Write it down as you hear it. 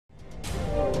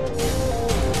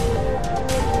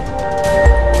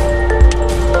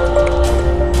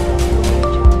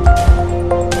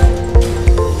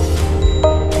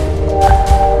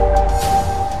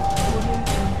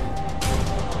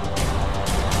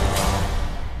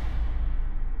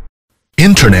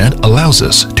internet allows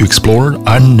us to explore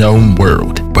unknown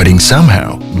world, but it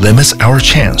somehow limits our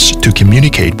chance to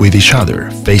communicate with each other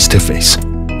face to face.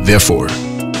 Therefore,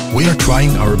 we are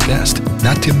trying our best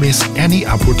not to miss any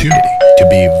opportunity to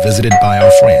be visited by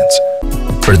our friends.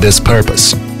 For this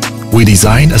purpose, we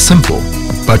designed a simple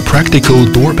but practical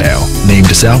doorbell named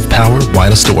Self-Powered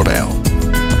Wireless Doorbell.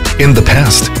 In the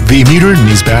past, the emitter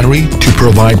needs battery to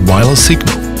provide wireless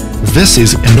signal. This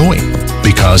is annoying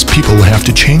because people have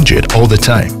to change it all the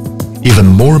time. Even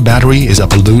more battery is a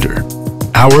polluter.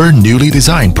 Our newly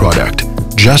designed product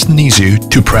just needs you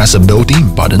to press a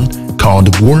built-in button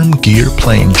called Warm Gear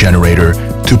Plane Generator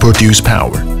to produce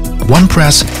power. One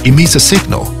press emits a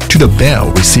signal to the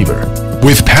bell receiver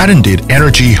with patented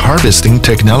energy harvesting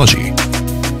technology.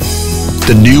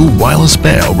 The new wireless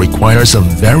bell requires a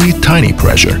very tiny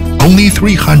pressure, only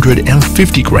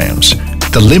 350 grams.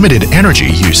 The limited energy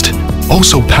used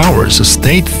also powers a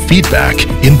state feedback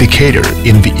indicator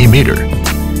in the emitter.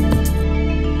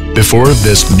 Before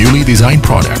this newly designed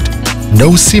product,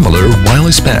 no similar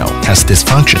wireless bell has this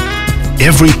function.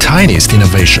 Every tiniest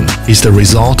innovation is the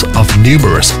result of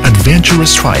numerous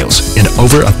adventurous trials and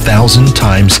over 1,000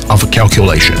 times of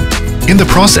calculation. In the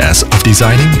process of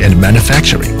designing and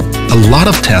manufacturing, a lot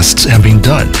of tests have been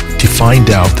done to find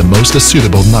out the most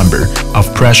suitable number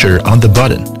of pressure on the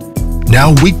button.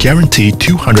 Now we guarantee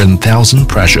 200,000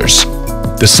 pressures.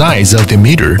 The size of the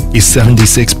emitter is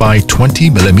 76 by 20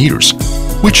 millimeters,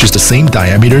 which is the same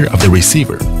diameter of the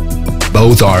receiver.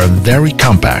 Both are very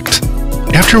compact.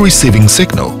 After receiving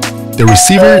signal, the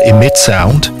receiver emits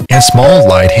sound and small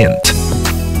light hint.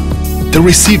 The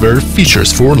receiver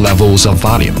features 4 levels of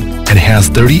volume and has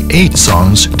 38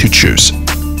 songs to choose.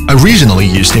 Originally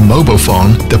used in mobile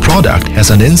phone, the product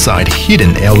has an inside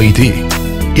hidden LED.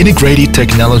 Integrated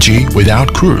technology without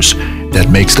screws that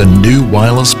makes the new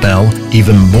wireless bell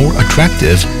even more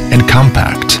attractive and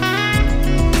compact.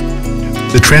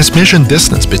 The transmission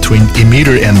distance between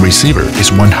emitter and receiver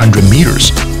is 100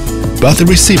 meters, but the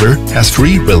receiver has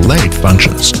 3 relay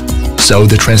functions, so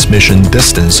the transmission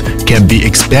distance can be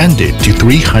expanded to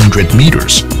 300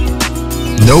 meters.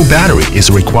 No battery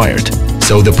is required,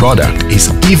 so the product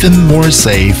is even more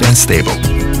safe and stable.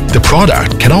 The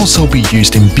product can also be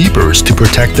used in beepers to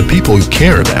protect the people you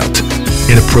care about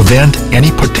and prevent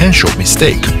any potential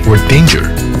mistake or danger.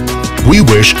 We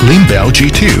wish Doorbell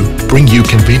G2 bring you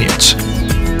convenience.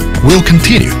 We'll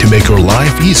continue to make your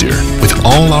life easier with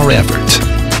all our effort.